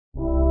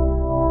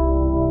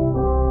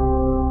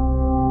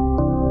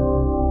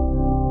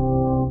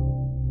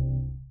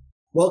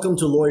Welcome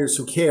to Lawyers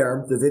Who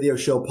Care, the video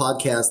show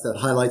podcast that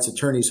highlights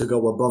attorneys who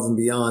go above and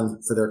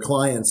beyond for their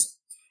clients.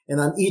 And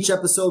on each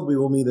episode, we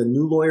will meet a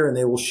new lawyer and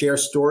they will share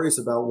stories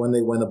about when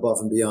they went above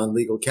and beyond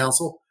legal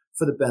counsel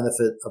for the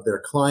benefit of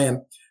their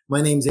client.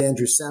 My name is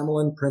Andrew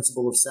Samalin,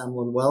 principal of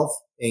Samalin Wealth,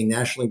 a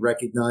nationally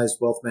recognized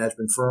wealth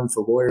management firm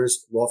for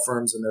lawyers, law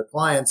firms, and their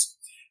clients.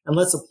 And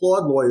let's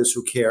applaud lawyers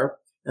who care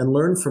and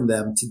learn from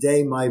them.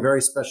 Today, my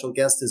very special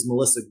guest is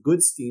Melissa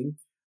Goodstein.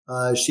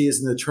 She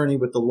is an attorney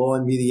with the Law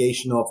and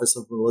Mediation Office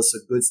of Melissa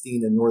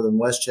Goodstein in Northern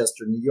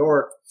Westchester, New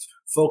York,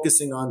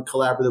 focusing on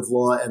collaborative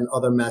law and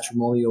other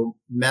matrimonial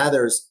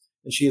matters.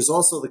 And she is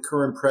also the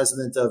current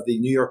president of the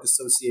New York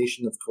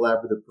Association of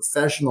Collaborative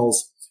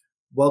Professionals.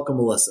 Welcome,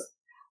 Melissa.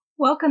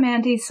 Welcome,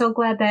 Andy. So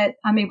glad that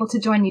I'm able to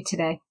join you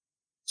today.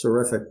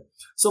 Terrific.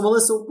 So,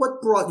 Melissa,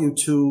 what brought you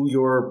to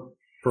your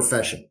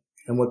profession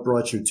and what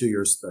brought you to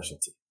your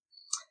specialty?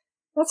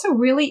 That's a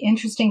really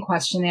interesting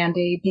question,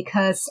 Andy,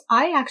 because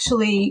I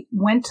actually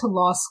went to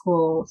law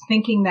school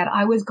thinking that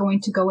I was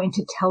going to go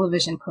into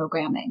television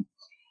programming.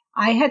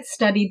 I had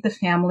studied the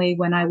family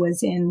when I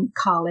was in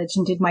college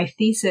and did my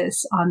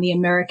thesis on the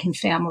American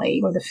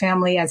family, or the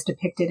family as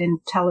depicted in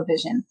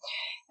television,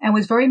 and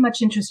was very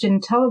much interested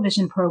in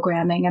television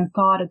programming and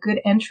thought a good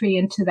entry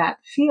into that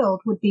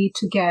field would be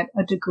to get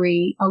a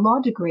degree, a law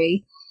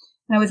degree.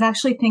 And I was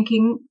actually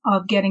thinking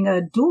of getting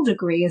a dual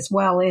degree as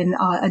well in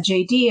a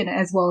JD and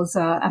as well as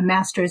a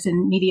master's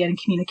in media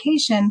and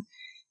communication.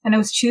 And I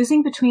was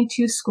choosing between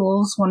two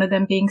schools, one of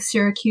them being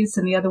Syracuse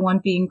and the other one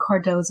being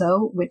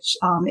Cardozo, which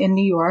in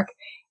New York.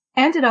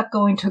 Ended up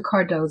going to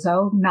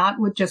Cardozo, not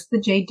with just the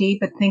JD,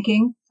 but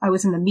thinking I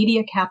was in the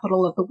media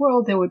capital of the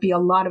world. There would be a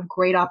lot of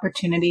great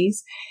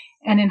opportunities.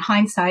 And in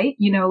hindsight,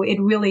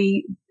 it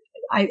really,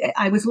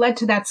 I was led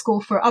to that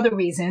school for other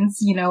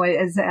reasons.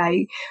 As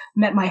I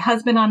met my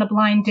husband on a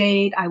blind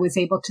date, I was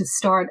able to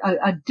start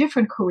a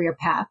different career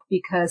path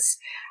because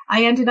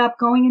I ended up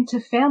going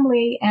into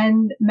family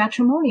and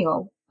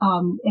matrimonial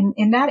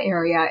in that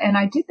area. And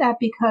I did that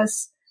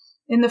because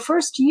in the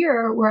first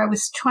year where I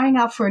was trying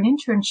out for an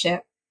internship,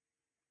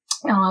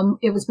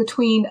 it was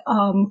between,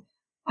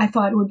 I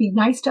thought it would be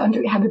nice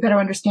to have a better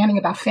understanding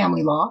about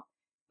family law,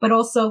 but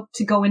also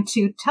to go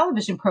into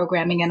television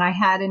programming. And I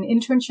had an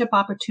internship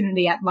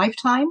opportunity at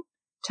Lifetime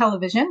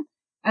Television,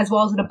 as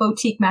well as at a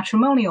boutique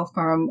matrimonial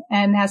firm.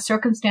 And as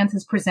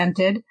circumstances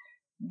presented,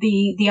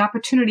 the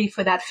opportunity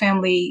for that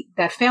family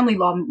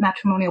law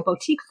matrimonial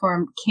boutique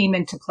firm came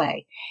into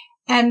play.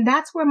 And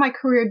that's where my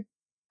career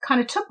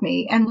kind of took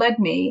me and led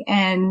me.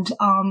 And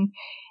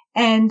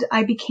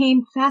I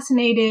became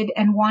fascinated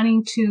and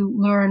wanting to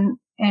learn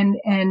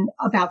and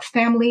about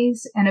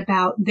families and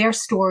about their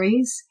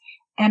stories,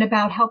 and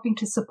about helping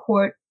to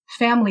support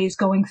families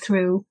going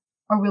through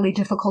a really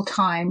difficult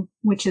time,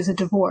 which is a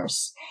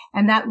divorce.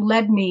 And that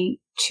led me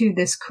to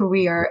this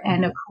career,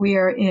 and a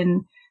career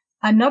in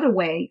another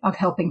way of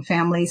helping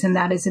families, and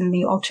that is in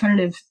the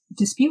alternative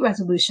dispute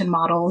resolution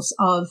models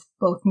of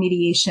both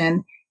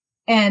mediation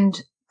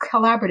and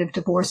collaborative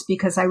divorce,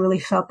 because I really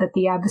felt that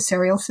the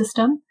adversarial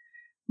system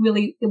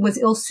really was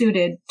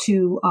ill-suited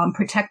to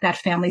protect that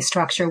family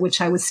structure, which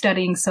I was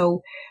studying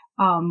so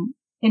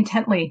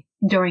intently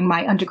during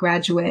my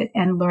undergraduate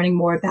and learning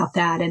more about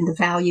that and the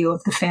value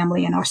of the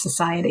family in our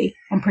society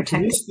and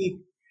protecting.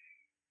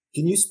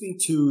 Can you speak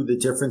to the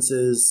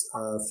differences,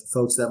 for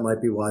folks that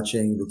might be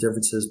watching, the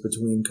differences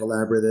between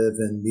collaborative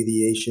and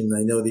mediation?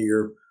 I know that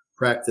your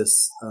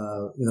practice,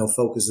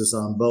 focuses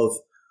on both.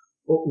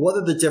 What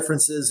are the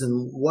differences,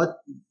 and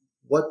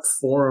what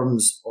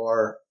forums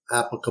are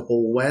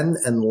applicable when?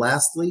 And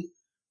lastly,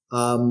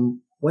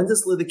 when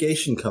does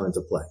litigation come into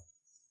play?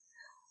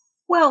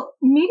 Well,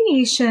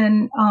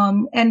 mediation,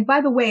 and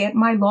by the way, at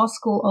my law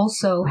school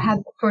also had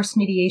the first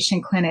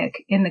mediation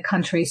clinic in the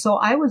country. So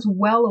I was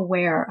well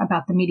aware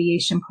about the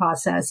mediation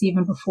process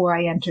even before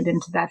I entered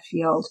into that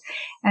field.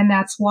 And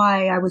that's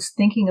why I was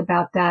thinking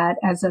about that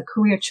as a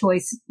career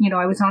choice.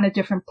 I was on a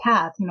different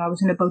path. I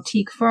was in a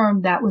boutique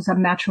firm that was a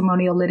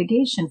matrimonial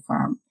litigation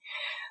firm.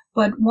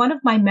 But one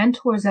of my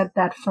mentors at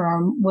that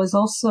firm was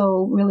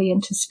also really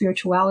into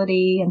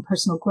spirituality and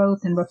personal growth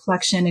and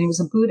reflection. And he was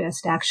a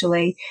Buddhist,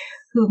 actually,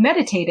 who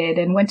meditated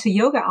and went to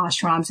yoga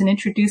ashrams and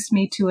introduced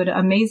me to an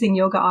amazing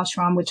yoga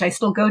ashram, which I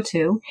still go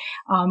to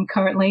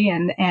currently,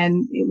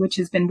 and which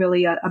has been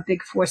really a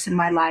big force in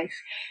my life,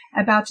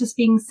 about just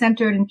being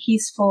centered and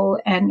peaceful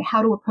and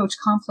how to approach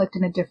conflict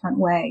in a different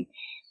way.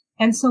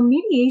 And so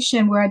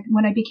mediation,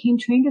 when I became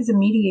trained as a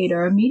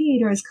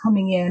mediator is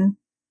coming in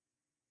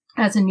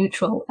as a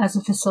neutral, as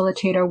a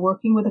facilitator,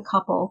 working with a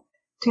couple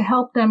to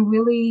help them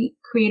really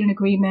create an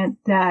agreement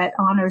that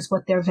honors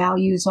what their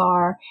values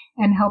are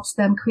and helps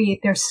them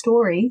create their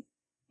story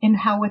in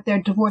what their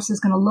divorce is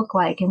going to look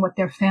like and what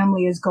their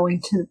family is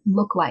going to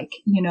look like,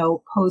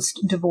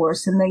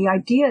 post-divorce. And the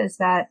idea is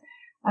that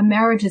a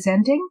marriage is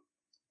ending,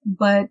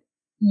 but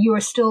you are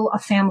still a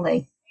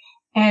family.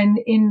 And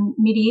in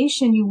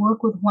mediation, you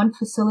work with one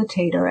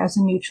facilitator as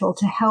a neutral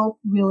to help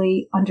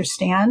really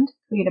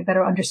create a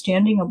better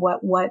understanding of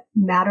what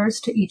matters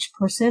to each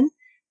person,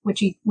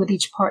 with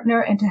each partner,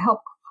 and to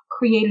help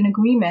create an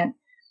agreement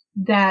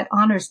that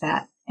honors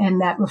that and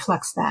that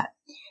reflects that.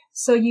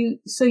 So you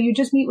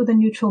just meet with a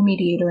neutral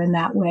mediator in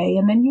that way.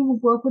 And then you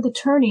work with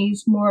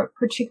attorneys more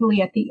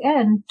particularly at the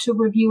end to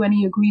review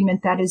any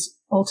agreement that is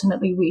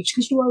ultimately reached,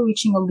 because you are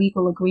reaching a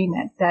legal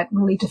agreement that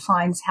really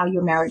defines how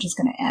your marriage is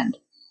going to end.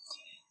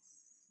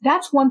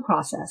 That's one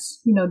process,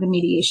 the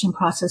mediation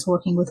process,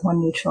 working with one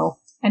neutral.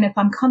 And if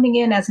I'm coming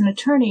in as an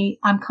attorney,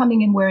 I'm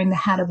coming in wearing the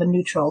hat of a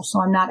neutral. So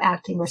I'm not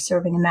acting or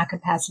serving in that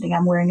capacity.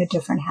 I'm wearing a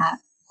different hat.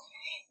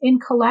 In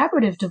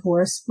collaborative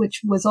divorce, which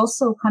was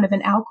also kind of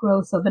an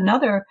outgrowth of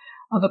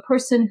a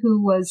person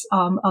who was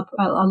a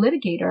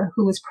litigator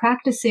who was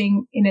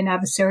practicing in an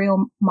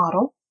adversarial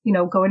model,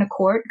 going to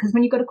court, because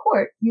when you go to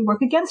court, you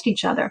work against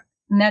each other.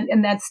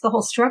 And that's the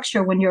whole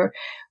structure when you're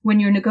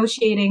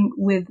negotiating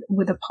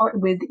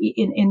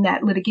in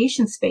that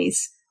litigation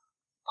space,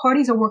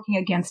 parties are working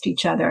against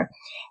each other.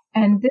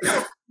 And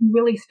this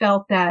really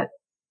felt that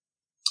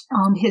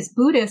his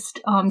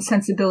Buddhist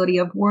sensibility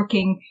of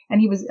working,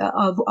 and he was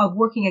of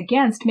working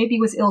against, maybe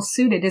was ill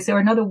suited. Is there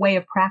another way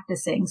of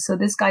practicing? So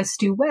this guy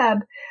Stu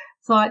Webb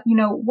thought,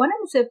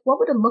 what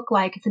would it look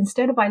like if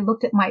instead of I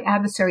looked at my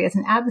adversary as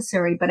an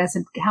adversary, but as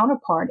a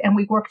counterpart, and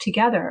we worked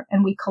together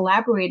and we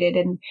collaborated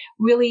and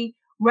really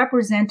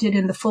represented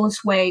in the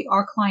fullest way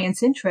our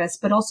client's interests,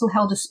 but also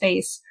held a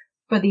space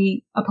for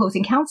the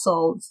opposing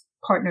counsel's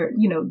partner,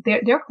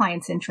 their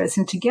client's interests.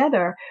 And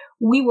together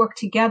we work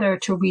together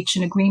to reach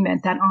an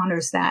agreement that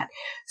honors that.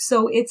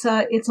 So it's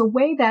a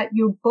way that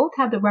you both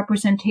have the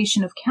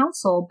representation of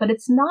counsel, but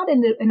it's not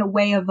in a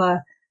way of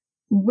a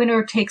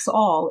winner takes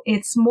all.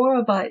 It's more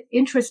of a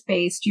interest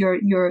based.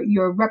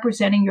 You're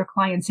representing your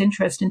client's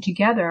interest, and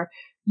together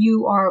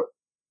you are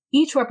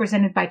each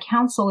represented by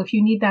counsel if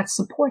you need that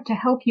support to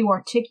help you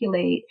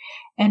articulate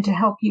and to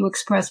help you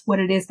express what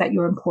it is that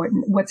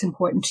what's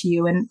important to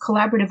you. And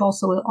collaborative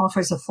also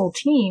offers a full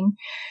team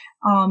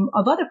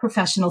of other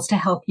professionals to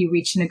help you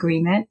reach an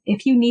agreement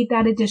if you need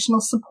that additional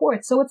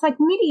support. So it's like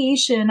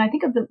mediation. I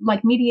think of it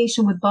like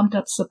mediation with bumped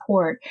up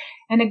support,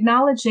 and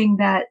acknowledging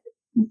that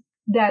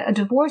a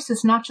divorce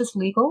is not just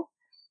legal,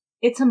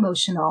 it's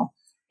emotional,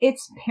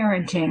 it's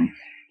parenting,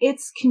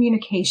 it's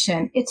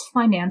communication, it's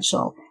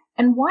financial.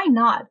 And why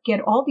not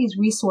get all these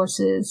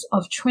resources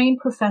of trained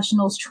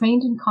professionals,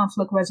 trained in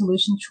conflict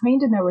resolution,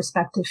 trained in their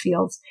respective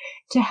fields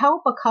to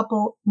help a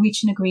couple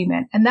reach an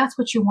agreement? And that's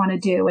what you want to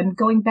do. And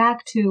going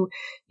back to,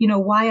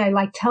 why I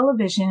like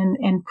television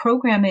and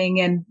programming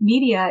and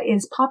media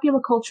is popular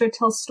culture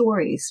tells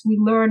stories. We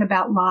learn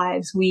about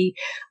lives. We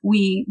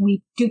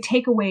do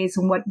takeaways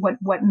and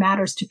what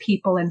matters to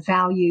people and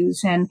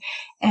values. And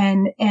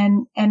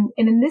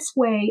in this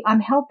way, I'm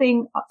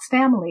helping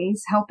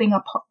families, helping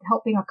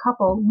a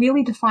couple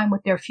really define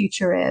what their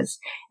future is.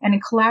 And in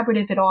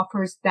collaborative, it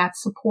offers that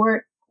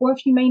support. Or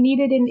if you may need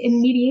it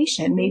in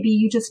mediation, maybe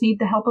you just need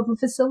the help of a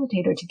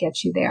facilitator to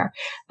get you there.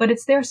 But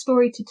it's their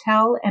story to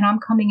tell, and I'm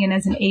coming in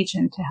as an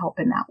agent to help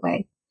in that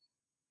way.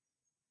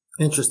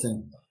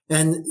 Interesting.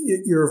 And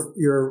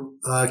you're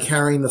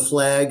carrying the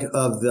flag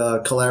of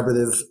the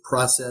collaborative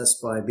process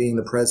by being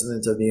the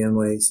president of the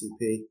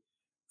NYACP.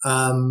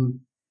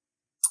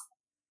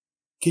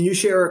 Can you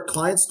share a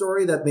client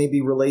story that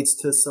maybe relates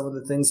to some of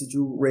the things that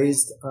you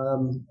raised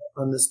on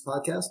this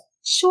podcast?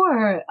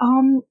 Sure.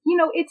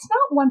 It's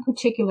not one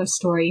particular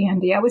story,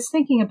 Andy. I was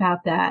thinking about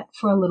that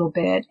for a little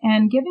bit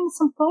and giving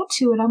some thought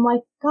to it. I'm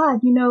like,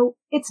 God,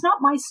 it's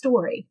not my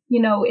story.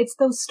 It's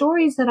those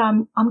stories that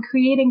I'm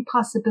creating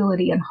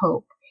possibility and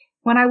hope.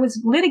 When I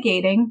was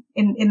litigating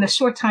in the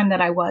short time that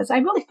I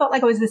really felt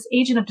like I was this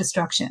agent of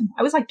destruction.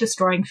 I was like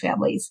destroying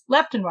families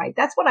left and right.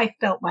 That's what I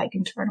felt like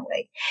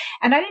internally.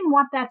 And I didn't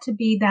want that to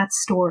be that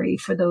story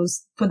for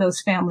those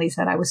families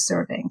that I was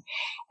serving.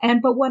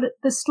 But what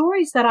the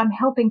stories that I'm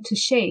helping to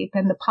shape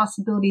and the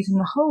possibilities and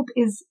the hope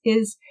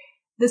is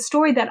the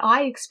story that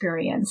I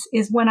experience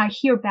is when I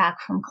hear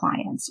back from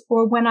clients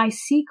or when I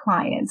see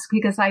clients,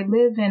 because I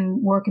live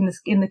and work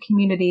in the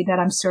community that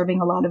I'm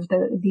serving a lot of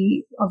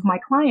of my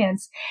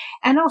clients,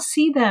 and I'll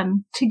see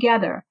them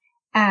together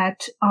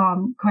at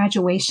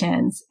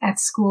graduations, at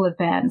school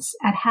events,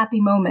 at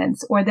happy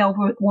moments, or they'll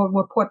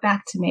report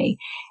back to me.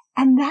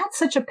 And that's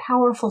such a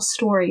powerful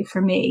story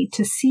for me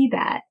to see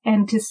that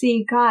and to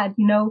see, God,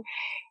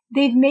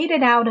 they've made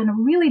it out in a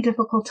really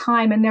difficult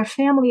time and their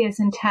family is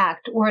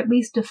intact, or at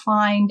least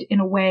defined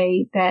in a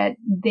way that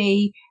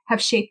they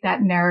have shaped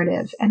that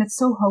narrative. And it's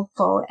so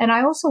hopeful. And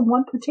I also,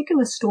 one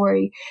particular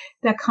story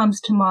that comes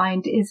to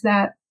mind is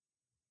that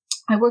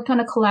I worked on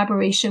a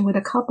collaboration with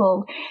a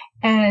couple,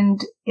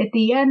 and at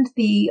the end,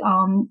 the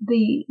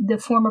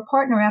former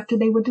partner, after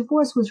they were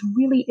divorced, was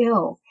really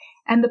ill.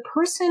 And the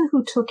person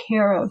who took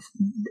care of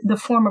the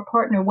former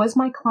partner was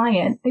my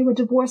client. They were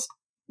divorced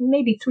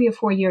maybe 3 or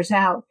 4 years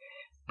out.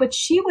 But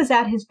she was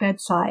at his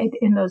bedside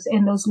in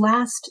those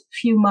last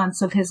few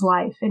months of his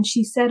life. And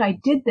she said, I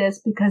did this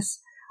because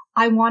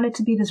I wanted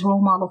to be this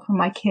role model for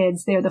my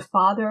kids. They're the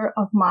father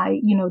of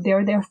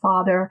they're their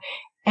father.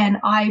 And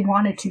I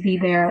wanted to be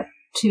there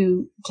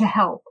to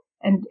help.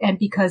 And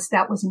because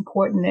that was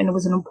important, and it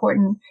was an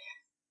important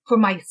for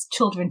my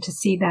children to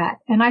see that.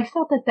 And I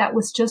felt that that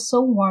was just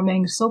so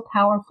warming, so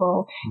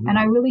powerful. Mm-hmm. And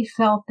I really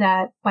felt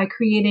that by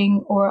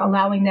creating or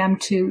allowing them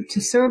to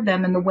serve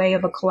them in the way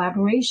of a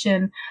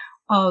collaboration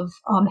of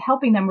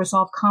helping them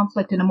resolve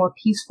conflict in a more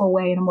peaceful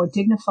way, in a more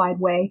dignified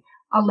way,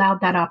 allowed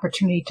that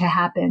opportunity to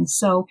happen.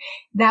 So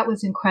that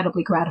was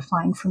incredibly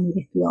gratifying for me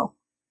to feel.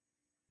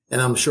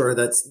 And I'm sure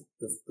that's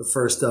the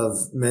first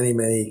of many,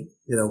 many,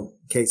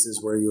 cases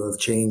where you have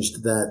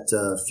changed that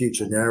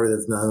future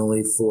narrative, not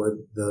only for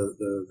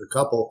the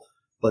couple,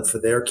 but for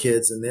their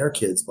kids and their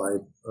kids by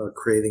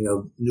creating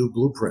a new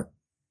blueprint.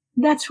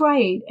 That's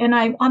right. And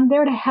I'm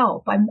there to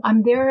help.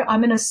 I'm there.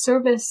 I'm in a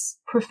service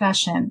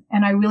profession,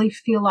 and I really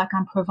feel like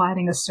I'm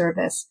providing a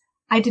service.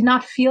 I did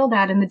not feel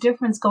that. And the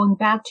difference, going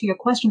back to your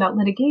question about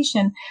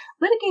litigation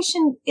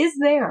is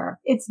there.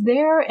 It's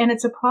there, and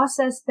it's a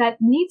process that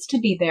needs to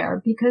be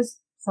there because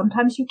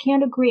sometimes you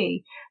can't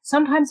agree.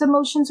 Sometimes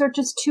emotions are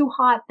just too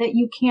hot that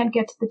you can't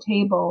get to the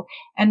table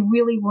and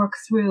really work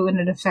through in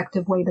an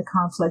effective way the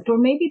conflict. Or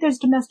maybe there's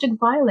domestic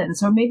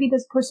violence, or maybe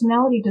there's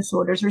personality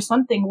disorders or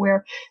something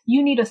where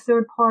you need a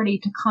third party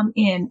to come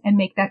in and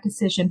make that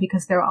decision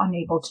because they're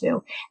unable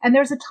to. And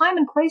there's a time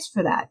and place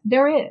for that.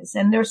 There is.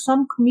 And there's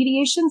some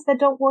mediations that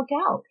don't work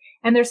out.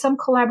 And there's some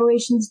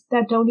collaborations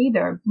that don't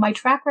either. My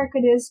track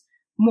record is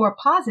more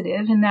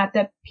positive in that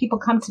people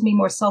come to me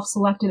more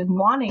self-selected and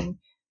wanting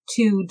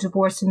to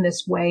divorce in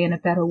this way, in a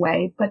better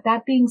way. But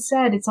that being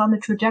said, it's on the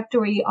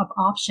trajectory of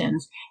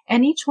options,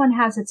 and each one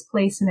has its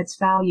place and its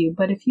value.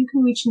 But if you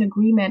can reach an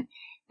agreement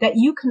that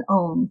you can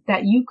own,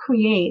 that you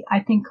create, I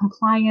think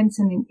compliance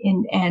and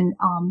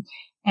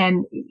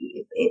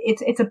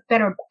it's a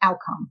better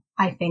outcome,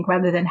 I think,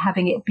 rather than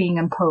having it being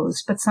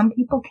imposed. But some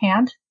people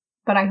can't.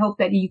 But I hope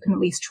that you can at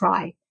least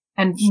try.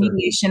 And sure.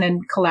 Mediation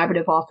and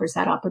collaborative offers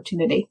that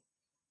opportunity.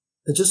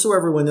 And just so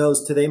everyone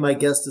knows, today my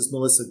guest is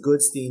Melissa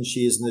Goodstein.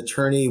 She is an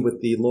attorney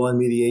with the Law and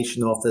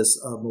Mediation Office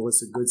of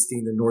Melissa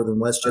Goodstein in Northern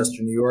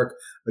Westchester, New York.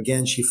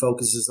 Again, she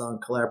focuses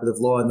on collaborative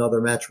law and other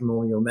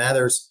matrimonial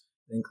matters,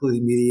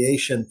 including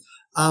mediation.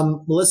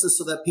 Melissa,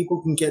 so that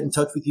people can get in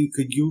touch with you,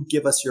 could you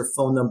give us your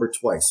phone number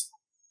twice?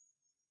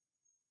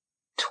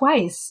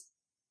 Twice?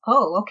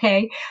 Oh,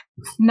 okay.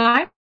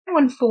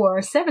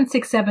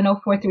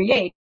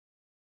 914-767-0438.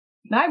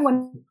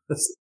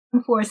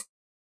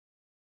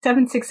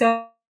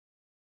 914-767-0438.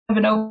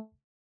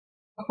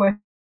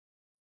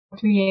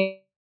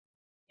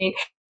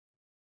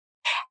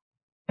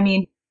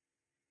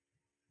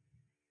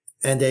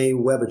 And a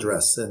web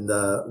address and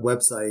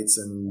websites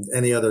and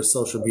any other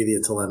social media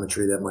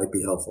telemetry that might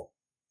be helpful.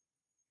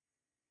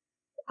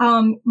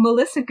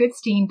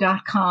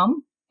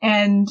 MelissaGoodstein.com.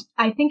 And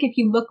I think if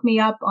you look me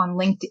up on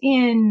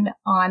LinkedIn,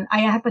 I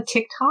have a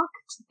TikTok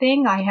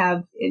thing. I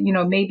have,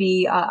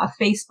 maybe a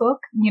Facebook,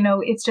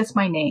 it's just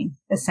my name,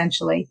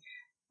 essentially.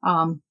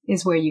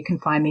 Is where you can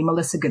find me,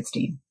 Melissa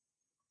Goodstein.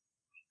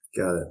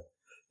 Got it.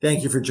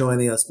 Thank you for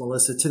joining us,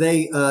 Melissa.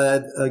 Today,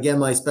 again,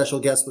 my special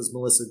guest was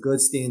Melissa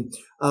Goodstein.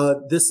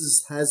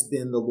 This has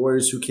been the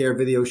Lawyers Who Care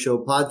video show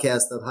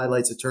podcast that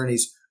highlights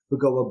attorneys who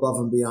go above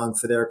and beyond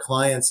for their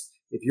clients.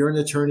 If you're an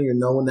attorney or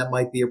know one that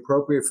might be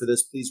appropriate for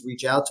this, please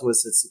reach out to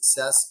us at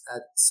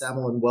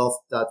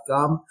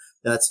success@samalinwealth.com.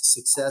 That's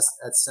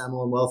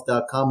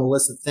success@samalinwealth.com.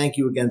 Melissa, thank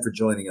you again for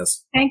joining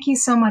us. Thank you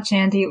so much,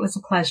 Andy. It was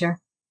a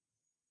pleasure.